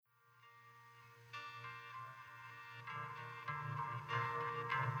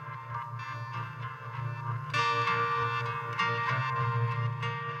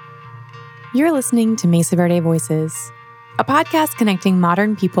You're listening to Mesa Verde Voices, a podcast connecting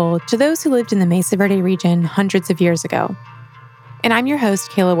modern people to those who lived in the Mesa Verde region hundreds of years ago. And I'm your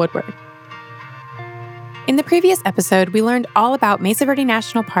host, Kayla Woodward. In the previous episode, we learned all about Mesa Verde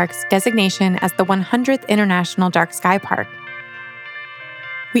National Park's designation as the 100th International Dark Sky Park.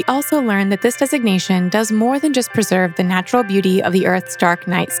 We also learned that this designation does more than just preserve the natural beauty of the Earth's dark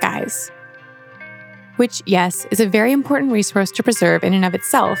night skies, which, yes, is a very important resource to preserve in and of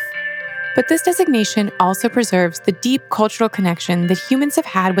itself. But this designation also preserves the deep cultural connection that humans have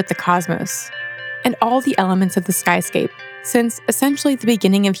had with the cosmos and all the elements of the skyscape since essentially the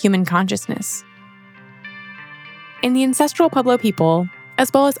beginning of human consciousness. And the ancestral Pueblo people,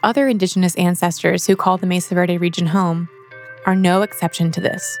 as well as other indigenous ancestors who call the Mesa Verde region home, are no exception to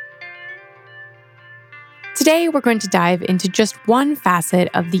this. Today, we're going to dive into just one facet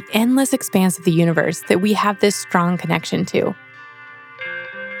of the endless expanse of the universe that we have this strong connection to.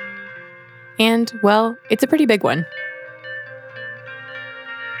 And, well, it's a pretty big one.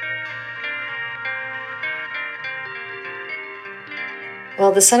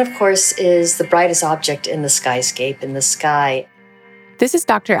 Well, the sun, of course, is the brightest object in the skyscape, in the sky. This is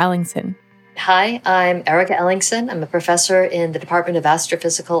Dr. Ellingson. Hi, I'm Erica Ellingson. I'm a professor in the Department of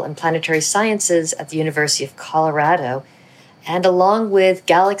Astrophysical and Planetary Sciences at the University of Colorado. And along with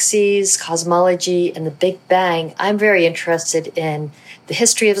galaxies, cosmology, and the Big Bang, I'm very interested in the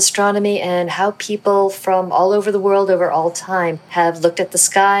history of astronomy and how people from all over the world over all time have looked at the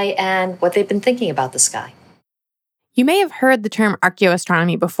sky and what they've been thinking about the sky. You may have heard the term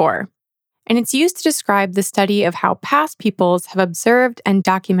archaeoastronomy before, and it's used to describe the study of how past peoples have observed and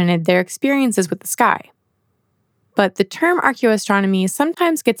documented their experiences with the sky. But the term archaeoastronomy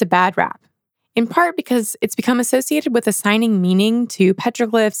sometimes gets a bad rap, in part because it's become associated with assigning meaning to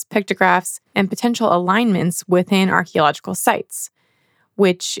petroglyphs, pictographs, and potential alignments within archaeological sites,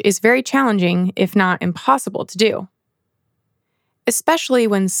 which is very challenging, if not impossible, to do. Especially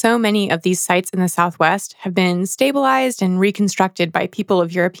when so many of these sites in the Southwest have been stabilized and reconstructed by people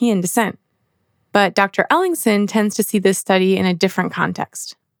of European descent. But Dr. Ellingson tends to see this study in a different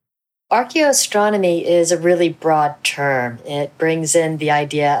context. Archaeoastronomy is a really broad term. It brings in the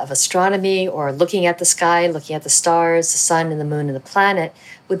idea of astronomy, or looking at the sky, looking at the stars, the sun and the moon and the planet,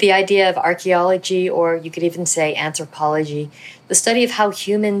 with the idea of archaeology, or you could even say anthropology, the study of how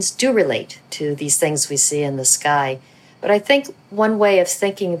humans do relate to these things we see in the sky. But I think one way of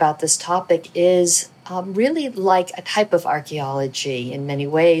thinking about this topic is really like a type of archaeology in many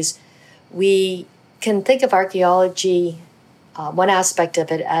ways. We can think of archaeology, one aspect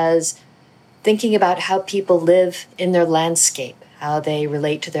of it, as thinking about how people live in their landscape, how they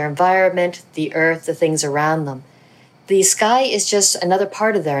relate to their environment, the earth, the things around them. The sky is just another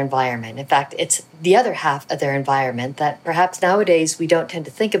part of their environment. In fact, it's the other half of their environment that perhaps nowadays we don't tend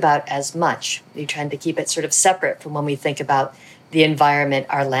to think about as much. We tend to keep it sort of separate from when we think about the environment,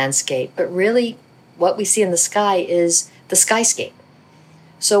 our landscape. But really, what we see in the sky is the skyscape.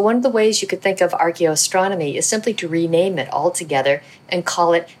 So one of the ways you could think of archaeoastronomy is simply to rename it altogether and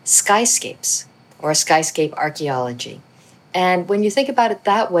call it skyscapes, or skyscape archaeology. And when you think about it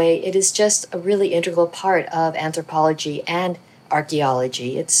that way, it is just a really integral part of anthropology and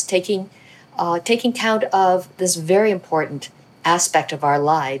archaeology. It's taking count of this very important aspect of our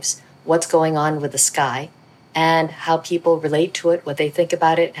lives, what's going on with the sky, and how people relate to it, what they think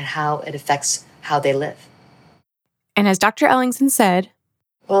about it, and how it affects how they live. And as Dr. Ellingson said,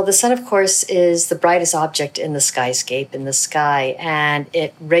 well, the sun, of course, is the brightest object in the skyscape, in the sky, and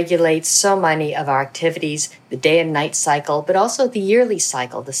it regulates so many of our activities, the day and night cycle, but also the yearly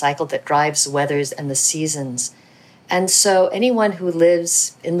cycle, the cycle that drives the weathers and the seasons. And so anyone who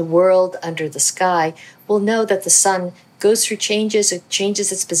lives in the world under the sky will know that the sun goes through changes, it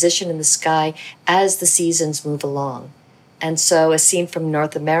changes its position in the sky as the seasons move along. And so as seen from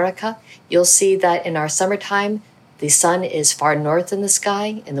North America, you'll see that in our summertime, the sun is far north in the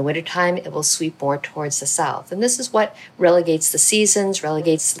sky. In the wintertime, it will sweep more towards the south. And this is what relegates the seasons,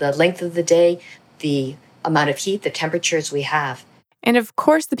 relegates the length of the day, the amount of heat, the temperatures we have. And of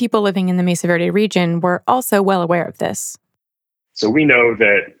course, the people living in the Mesa Verde region were also well aware of this. So we know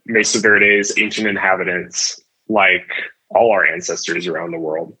that Mesa Verde's ancient inhabitants, like all our ancestors around the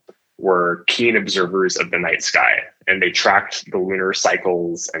world, were keen observers of the night sky, and they tracked the lunar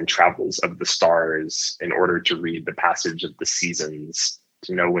cycles and travels of the stars in order to read the passage of the seasons,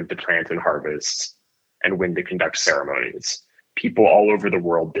 to know when to plant and harvest, and when to conduct ceremonies. People all over the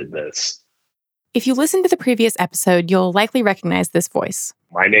world did this. If you listen to the previous episode, you'll likely recognize this voice.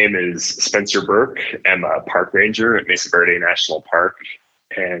 My name is Spencer Burke. I'm a park ranger at Mesa Verde National Park.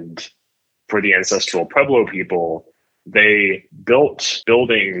 And for the ancestral Pueblo people, They built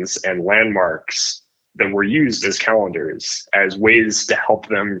buildings and landmarks that were used as calendars, as ways to help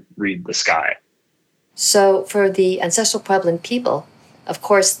them read the sky. So for the ancestral Puebloan people, of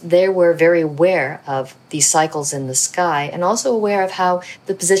course, they were very aware of these cycles in the sky and also aware of how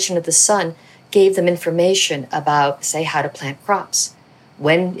the position of the sun gave them information about, say, how to plant crops.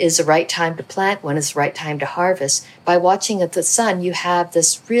 When is the right time to plant? When is the right time to harvest? By watching at the sun, you have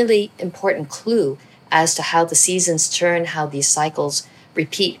this really important clue as to how the seasons turn, how these cycles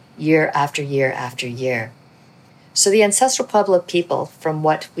repeat year after year after year. So the ancestral Pueblo people, from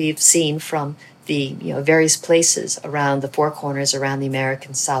what we've seen from the various places around the Four Corners, around the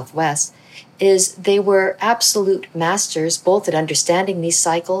American Southwest, is they were absolute masters both at understanding these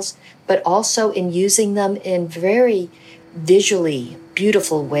cycles, but also in using them in very visually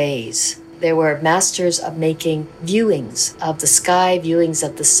beautiful ways. They were masters of making viewings of the sky, viewings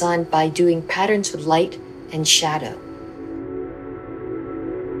of the sun, by doing patterns with light and shadow.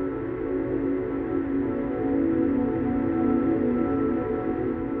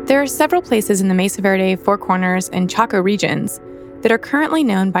 There are several places in the Mesa Verde, Four Corners, and Chaco regions that are currently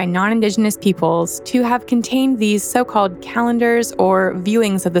known by non-Indigenous peoples to have contained these so-called calendars or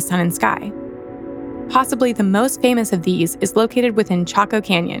viewings of the sun and sky. Possibly the most famous of these is located within Chaco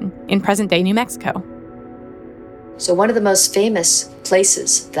Canyon in present-day New Mexico. So one of the most famous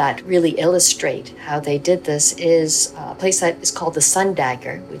places that really illustrate how they did this is a place that is called the Sun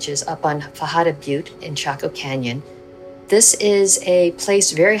Dagger, which is up on Fajada Butte in Chaco Canyon. This is a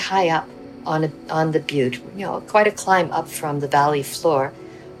place very high up on the butte, quite a climb up from the valley floor,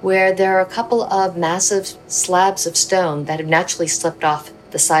 where there are a couple of massive slabs of stone that have naturally slipped off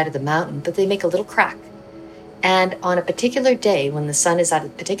the side of the mountain, but they make a little crack. And on a particular day, when the sun is at a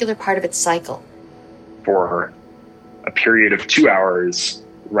particular part of its cycle, for a period of 2 hours,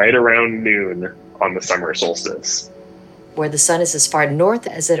 right around noon on the summer solstice, where the sun is as far north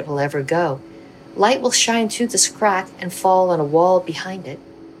as it will ever go, light will shine through this crack and fall on a wall behind it.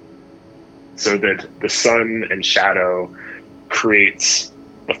 So that the sun and shadow creates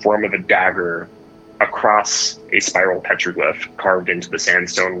the form of a dagger across a spiral petroglyph carved into the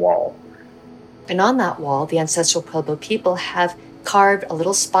sandstone wall. And on that wall, the ancestral Pueblo people have carved a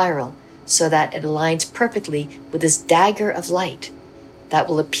little spiral so that it aligns perfectly with this dagger of light that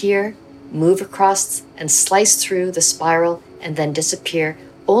will appear, move across, and slice through the spiral and then disappear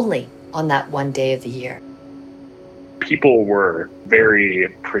only on that one day of the year. People were very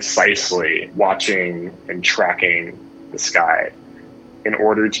precisely watching and tracking the sky in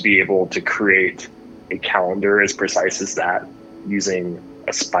order to be able to create a calendar as precise as that, using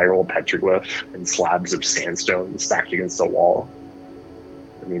a spiral petroglyph and slabs of sandstone stacked against the wall.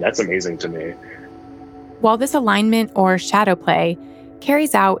 I mean, that's amazing to me. While this alignment or shadow play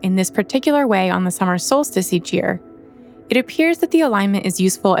carries out in this particular way on the summer solstice each year, it appears that the alignment is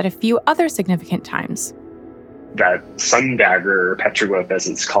useful at a few other significant times. That sun dagger petroglyph, as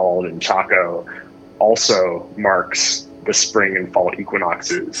it's called in Chaco, also marks the spring and fall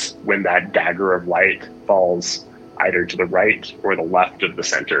equinoxes, when that dagger of light falls either to the right or the left of the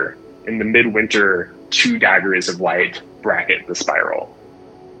center. In the midwinter, 2 daggers of light bracket the spiral.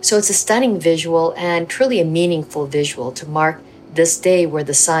 So it's a stunning visual and truly a meaningful visual to mark this day where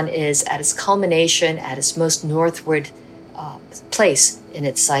the sun is at its culmination, at its most northward place in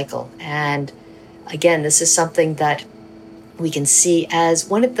its cycle. And again, this is something that we can see as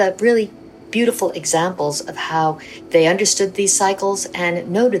one of the really beautiful examples of how they understood these cycles and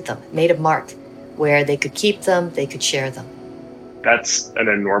noted them, made a mark where they could keep them, they could share them. That's an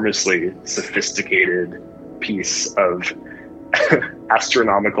enormously sophisticated piece of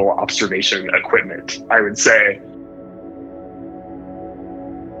astronomical observation equipment, I would say.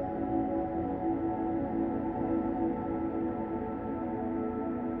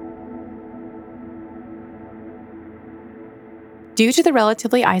 Due to the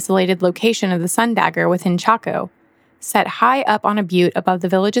relatively isolated location of the sun dagger within Chaco, set high up on a butte above the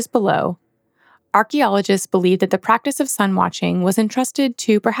villages below, archaeologists believe that the practice of sun watching was entrusted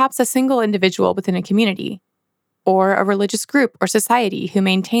to perhaps a single individual within a community, or a religious group or society who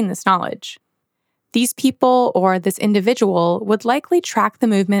maintained this knowledge. These people or this individual would likely track the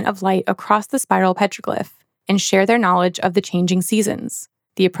movement of light across the spiral petroglyph and share their knowledge of the changing seasons,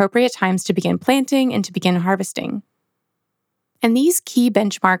 the appropriate times to begin planting and to begin harvesting. And these key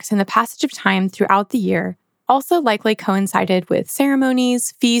benchmarks in the passage of time throughout the year also likely coincided with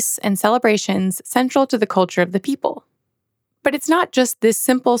ceremonies, feasts, and celebrations central to the culture of the people. But it's not just this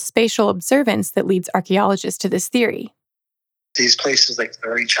simple spatial observance that leads archaeologists to this theory. These places like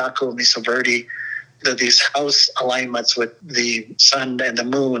Chaco, Mesa Verde, these house alignments with the sun and the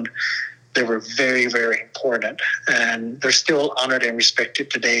moon They were very, very important, and they're still honored and respected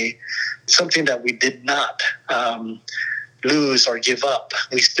today. Something that we did not lose or give up.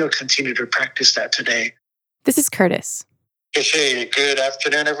 We still continue to practice that today. This is Curtis. Hey, good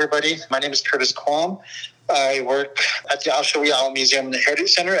afternoon, everybody. My name is Curtis Quam. I work at the Ashawi Owl Museum and the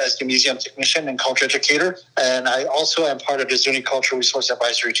Heritage Center as the museum technician and culture educator, and I also am part of the Zuni Cultural Resource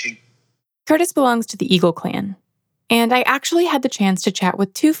Advisory Team. Curtis belongs to the Eagle Clan, and I actually had the chance to chat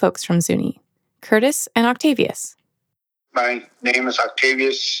with two folks from Zuni, Curtis and Octavius. My name is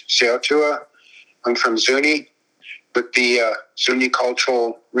Octavius Seotua. I'm from Zuni with the Zuni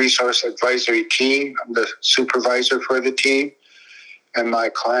Cultural Resource Advisory Team. I'm the supervisor for the team, and my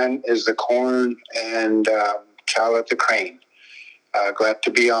clan is the Corn and Cala the Crane. Glad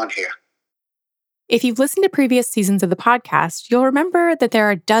to be on here. If you've listened to previous seasons of the podcast, you'll remember that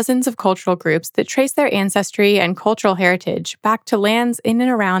there are dozens of cultural groups that trace their ancestry and cultural heritage back to lands in and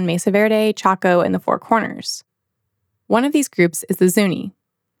around Mesa Verde, Chaco, and the Four Corners. One of these groups is the Zuni.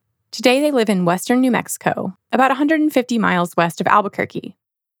 Today they live in western New Mexico, about 150 miles west of Albuquerque.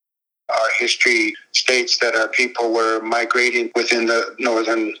 Our history states that our people were migrating within the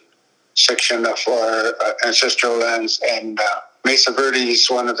northern section of our ancestral lands, and Mesa Verde is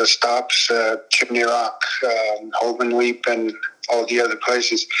one of the stops, Chimney Rock, Holman Weep, and all the other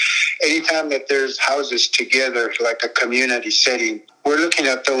places. Anytime that there's houses together, like a community setting, we're looking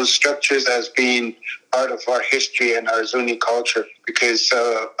at those structures as being part of our history and our Zuni culture because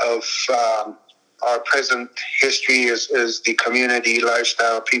of our present history is the community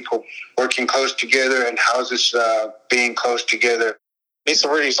lifestyle, people working close together and houses being close together. Mesa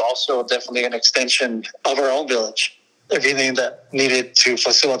Verde is also definitely an extension of our own village. Everything that needed to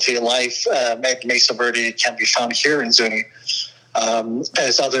facilitate life at Mesa Verde can be found here in Zuni,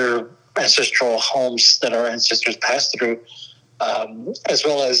 as other ancestral homes that our ancestors passed through, as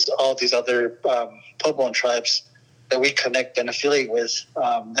well as all these other Puebloan tribes that we connect and affiliate with,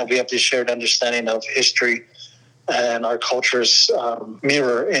 and we have this shared understanding of history and our cultures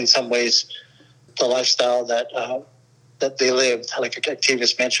mirror in some ways the lifestyle that they lived, like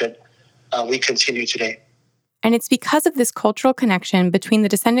Octavius mentioned, we continue today. And it's because of this cultural connection between the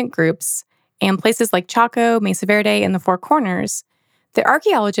descendant groups and places like Chaco, Mesa Verde, and the Four Corners that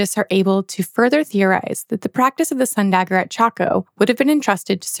archaeologists are able to further theorize that the practice of the sun dagger at Chaco would have been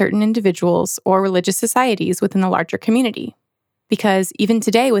entrusted to certain individuals or religious societies within the larger community. Because even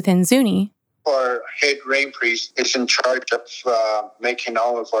today within Zuni, our head rain priest is in charge of making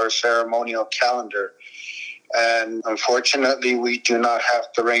all of our ceremonial calendar. And unfortunately, we do not have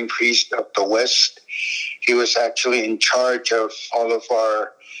the rain priest of the West. He was actually in charge of all of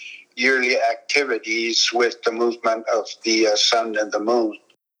our yearly activities with the movement of the sun and the moon.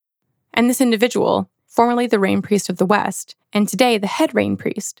 And this individual, formerly the rain priest of the West, and today the head rain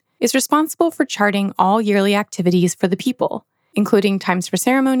priest, is responsible for charting all yearly activities for the people, including times for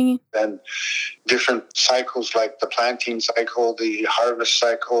ceremony, and different cycles like the planting cycle, the harvest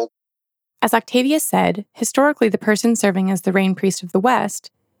cycle. As Octavius said, historically the person serving as the rain priest of the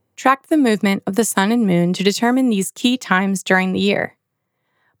West tracked the movement of the sun and moon to determine these key times during the year.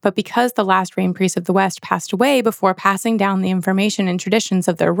 But because the last rain priest of the West passed away before passing down the information and traditions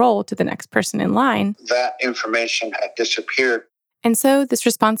of their role to the next person in line, that information had disappeared. And so this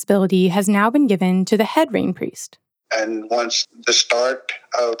responsibility has now been given to the head rain priest. And once the start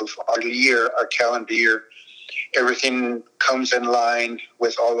of our year, our calendar year, everything comes in line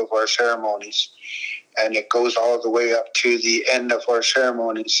with all of our ceremonies. And it goes all the way up to the end of our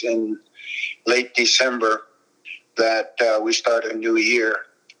ceremonies in late December that we start a new year.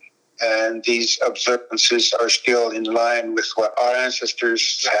 And these observances are still in line with what our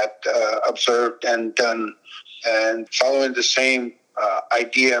ancestors had observed and done. And following the same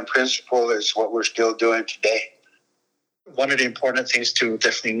idea and principle is what we're still doing today. One of the important things to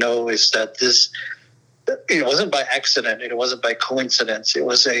definitely know is that it wasn't by accident. It wasn't by coincidence. It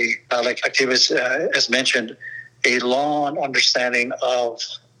was like Octavius has mentioned, a long understanding of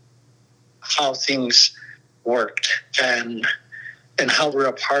how things worked and how we're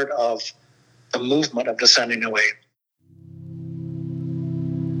a part of the movement of the sun in a way.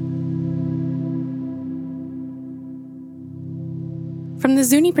 From the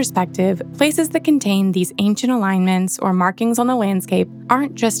Zuni perspective, places that contain these ancient alignments or markings on the landscape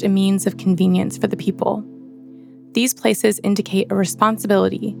aren't just a means of convenience for the people. These places indicate a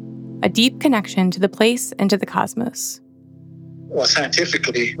responsibility, a deep connection to the place and to the cosmos. Well,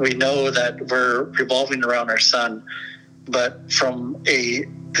 scientifically, we know that we're revolving around our sun, but from a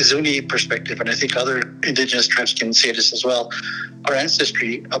Zuni perspective, and I think other indigenous tribes can say this as well, our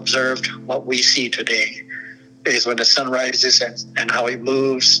ancestry observed what we see today. Is when the sun rises and how it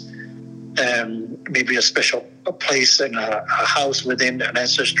moves maybe a special place in a house within an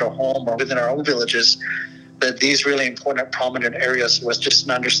ancestral home or within our own villages, that these really important, prominent areas was just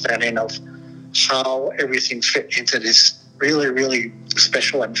an understanding of how everything fit into this really, really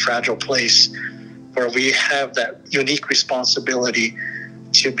special and fragile place where we have that unique responsibility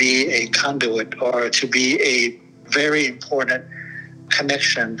to be a conduit or to be a very important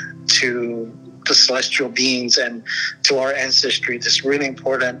connection to the celestial beings and to our ancestry, this really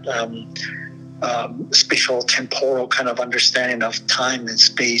important spatial temporal kind of understanding of time and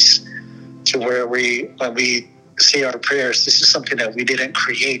space, to where when we say our prayers, this is something that we didn't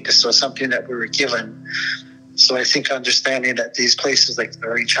create. This was something that we were given. So I think understanding that these places like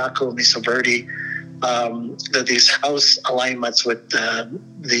Ori Chaco, Mesa Verde, that these house alignments with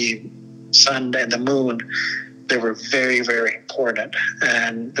the sun and the moon, they were very, very important.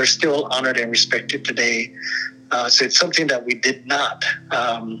 And they're still honored and respected today. So it's something that we did not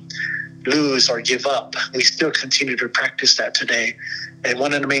lose or give up. We still continue to practice that today. And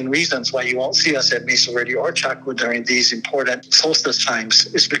one of the main reasons why you won't see us at Mesa Verde or Chaco during these important solstice times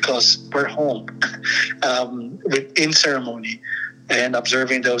is because we're home in ceremony and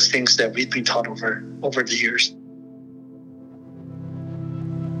observing those things that we've been taught over the years.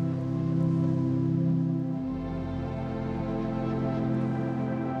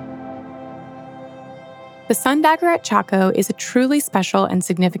 The Sun Dagger at Chaco is a truly special and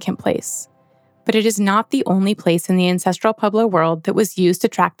significant place. But it is not the only place in the ancestral Pueblo world that was used to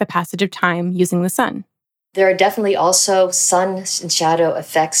track the passage of time using the sun. There are definitely also sun and shadow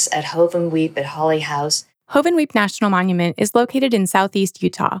effects at Hovenweep at Holly House. Hovenweep National Monument is located in southeast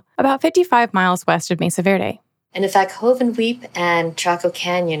Utah, about 55 miles west of Mesa Verde. And in fact, Hovenweep and Chaco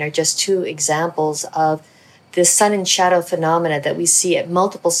Canyon are just two examples of the sun and shadow phenomena that we see at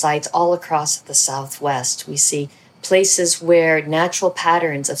multiple sites all across the Southwest. We see places where natural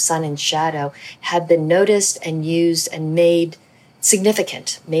patterns of sun and shadow have been noticed and used and made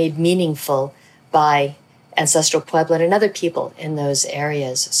significant, made meaningful by ancestral Pueblo and other people in those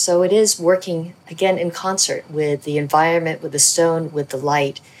areas. So it is working, again, in concert with the environment, with the stone, with the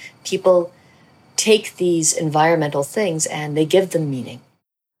light. People take these environmental things and they give them meaning.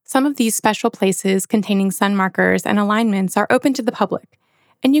 Some of these special places containing sun markers and alignments are open to the public,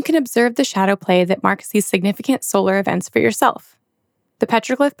 and you can observe the shadow play that marks these significant solar events for yourself. The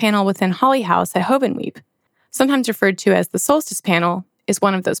petroglyph panel within Holly House at Hovenweep, sometimes referred to as the solstice panel, is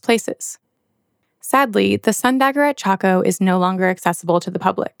one of those places. Sadly, the Sun Dagger at Chaco is no longer accessible to the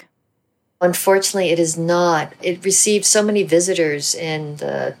public. Unfortunately, it is not. It received so many visitors in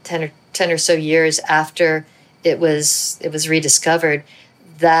the 10 or so years after it was rediscovered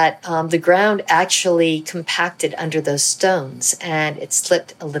that the ground actually compacted under those stones and it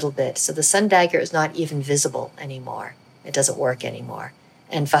slipped a little bit. So the Sun Dagger is not even visible anymore. It doesn't work anymore.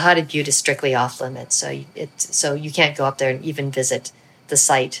 And Fajardo Butte is strictly off limits, so you can't go up there and even visit the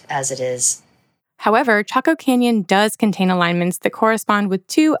site as it is. However, Chaco Canyon does contain alignments that correspond with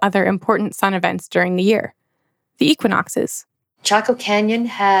two other important sun events during the year: the equinoxes. Chaco Canyon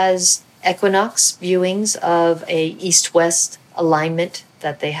has equinox viewings of a east-west alignment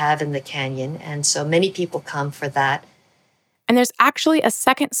that they have in the canyon, and so many people come for that. And there's actually a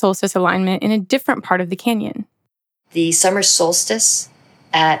second solstice alignment in a different part of the canyon. The summer solstice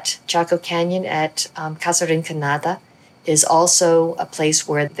at Chaco Canyon at Casa Rinconada is also a place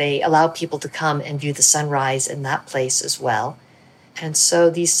where they allow people to come and view the sunrise in that place as well. And so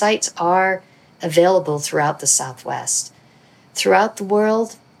these sites are available throughout the Southwest. Throughout the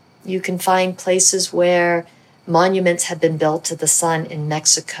world, you can find places where monuments have been built to the sun in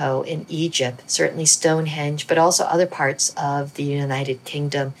Mexico, in Egypt, certainly Stonehenge, but also other parts of the United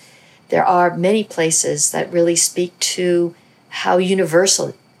Kingdom. There are many places that really speak to how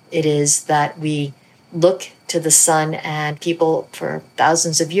universal it is that we look to the sun, and people for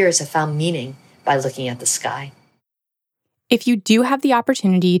thousands of years have found meaning by looking at the sky. If you do have the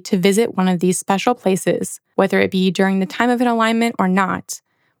opportunity to visit one of these special places, whether it be during the time of an alignment or not,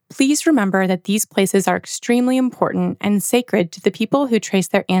 please remember that these places are extremely important and sacred to the people who trace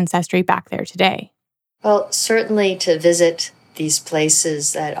their ancestry back there today. Well, certainly to visit these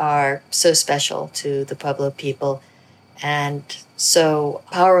places that are so special to the Pueblo people and so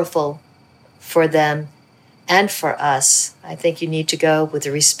powerful for them and for us, I think you need to go with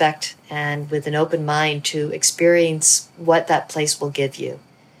the respect and with an open mind to experience what that place will give you.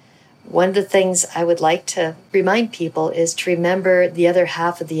 One of the things I would like to remind people is to remember the other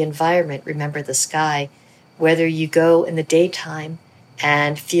half of the environment, remember the sky. Whether you go in the daytime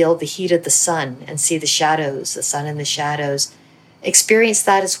and feel the heat of the sun and see the shadows, the sun and the shadows, experience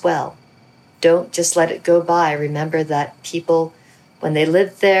that as well. Don't just let it go by. Remember that people, when they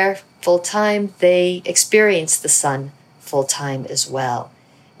lived there full time, they experience the sun full time as well.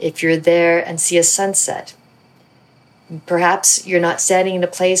 If you're there and see a sunset, perhaps you're not standing in a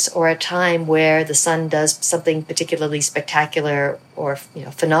place or a time where the sun does something particularly spectacular or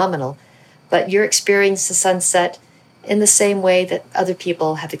phenomenal, but you're experiencing the sunset in the same way that other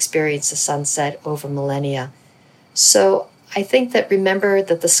people have experienced the sunset over millennia. So I think that remember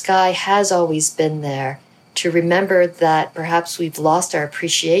that the sky has always been there, to remember that perhaps we've lost our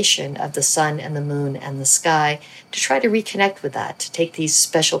appreciation of the sun and the moon and the sky, to try to reconnect with that, to take these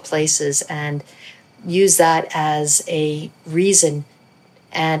special places and use that as a reason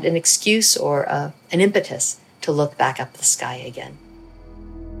and an excuse or an impetus to look back up the sky again.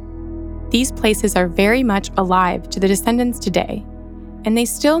 These places are very much alive to the descendants today, and they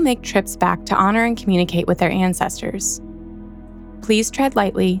still make trips back to honor and communicate with their ancestors. Please tread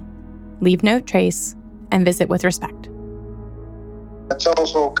lightly, leave no trace, and visit with respect. It's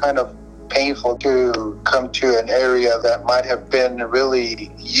also kind of painful to come to an area that might have been really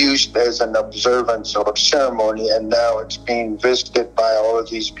used as an observance or ceremony, and now it's being visited by all of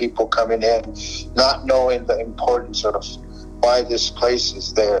these people coming in, not knowing the importance of why this place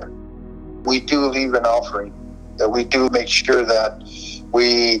is there. We do leave an offering, that we do make sure that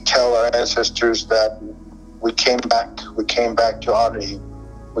we tell our ancestors that we came back to honor you.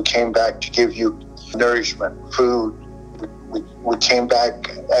 We came back to give you nourishment, food. We came back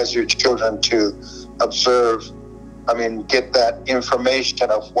as your children to observe, get that information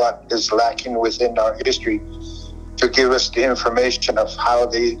of what is lacking within our history, to give us the information of how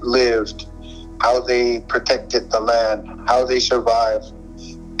they lived, how they protected the land, how they survived,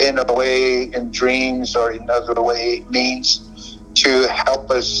 in a way, in dreams or in other way, means to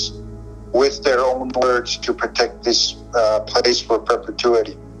help us with their own words to protect this place for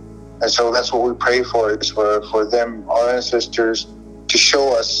perpetuity. And so that's what we pray for, is for them, our ancestors, to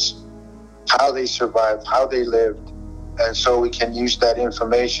show us how they survived, how they lived. And so we can use that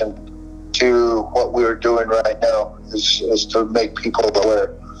information to what we're doing right now, is to make people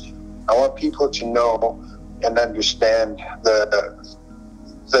aware. I want people to know and understand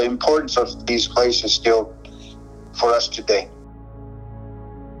the importance of these places still for us today.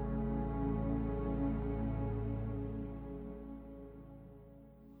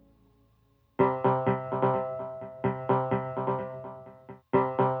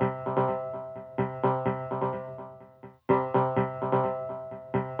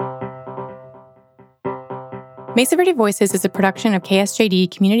 Mesa Verde Voices is a production of KSJD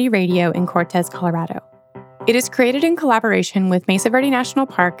Community Radio in Cortez, Colorado. It is created in collaboration with Mesa Verde National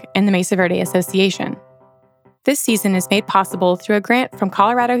Park and the Mesa Verde Association. This season is made possible through a grant from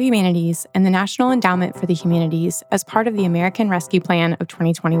Colorado Humanities and the National Endowment for the Humanities as part of the American Rescue Plan of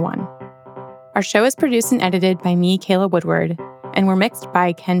 2021. Our show is produced and edited by me, Kayla Woodward, and we're mixed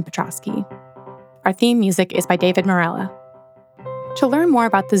by Ken Petrosky. Our theme music is by David Morella. To learn more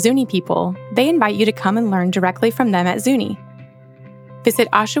about the Zuni people, they invite you to come and learn directly from them at Zuni. Visit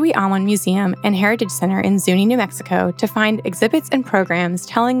Oshawi Awan Museum and Heritage Center in Zuni, New Mexico to find exhibits and programs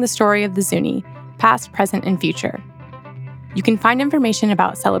telling the story of the Zuni, past, present, and future. You can find information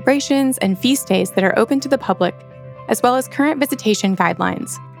about celebrations and feast days that are open to the public, as well as current visitation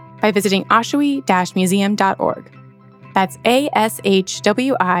guidelines, by visiting oshawi-museum.org. That's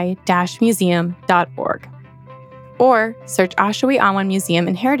ashwi-museum.org. Or search Oshawi Awan Museum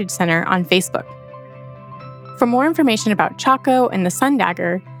and Heritage Center on Facebook. For more information about Chaco and the Sun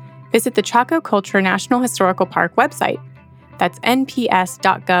Dagger, visit the Chaco Culture National Historical Park website. That's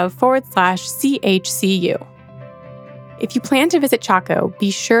nps.gov/CHCU. If you plan to visit Chaco, be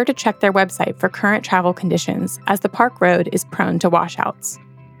sure to check their website for current travel conditions, as the park road is prone to washouts.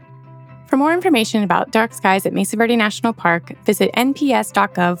 For more information about dark skies at Mesa Verde National Park, visit nps.gov/MEVE.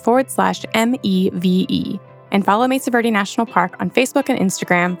 And follow Mesa Verde National Park on Facebook and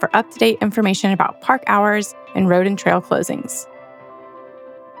Instagram for up-to-date information about park hours and road and trail closings.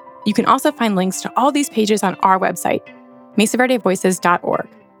 You can also find links to all these pages on our website, mesaverdevoices.org.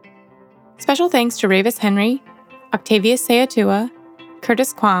 Special thanks to Ravis Henry, Octavius Seatua,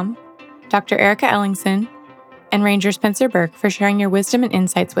 Curtis Quam, Dr. Erica Ellingson, and Ranger Spencer Burke for sharing your wisdom and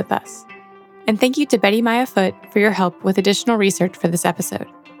insights with us. And thank you to Betty Maya Foote for your help with additional research for this episode.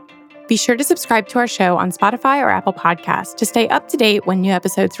 Be sure to subscribe to our show on Spotify or Apple Podcasts to stay up to date when new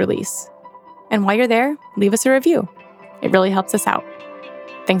episodes release. And while you're there, leave us a review. It really helps us out.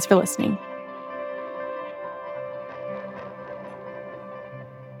 Thanks for listening.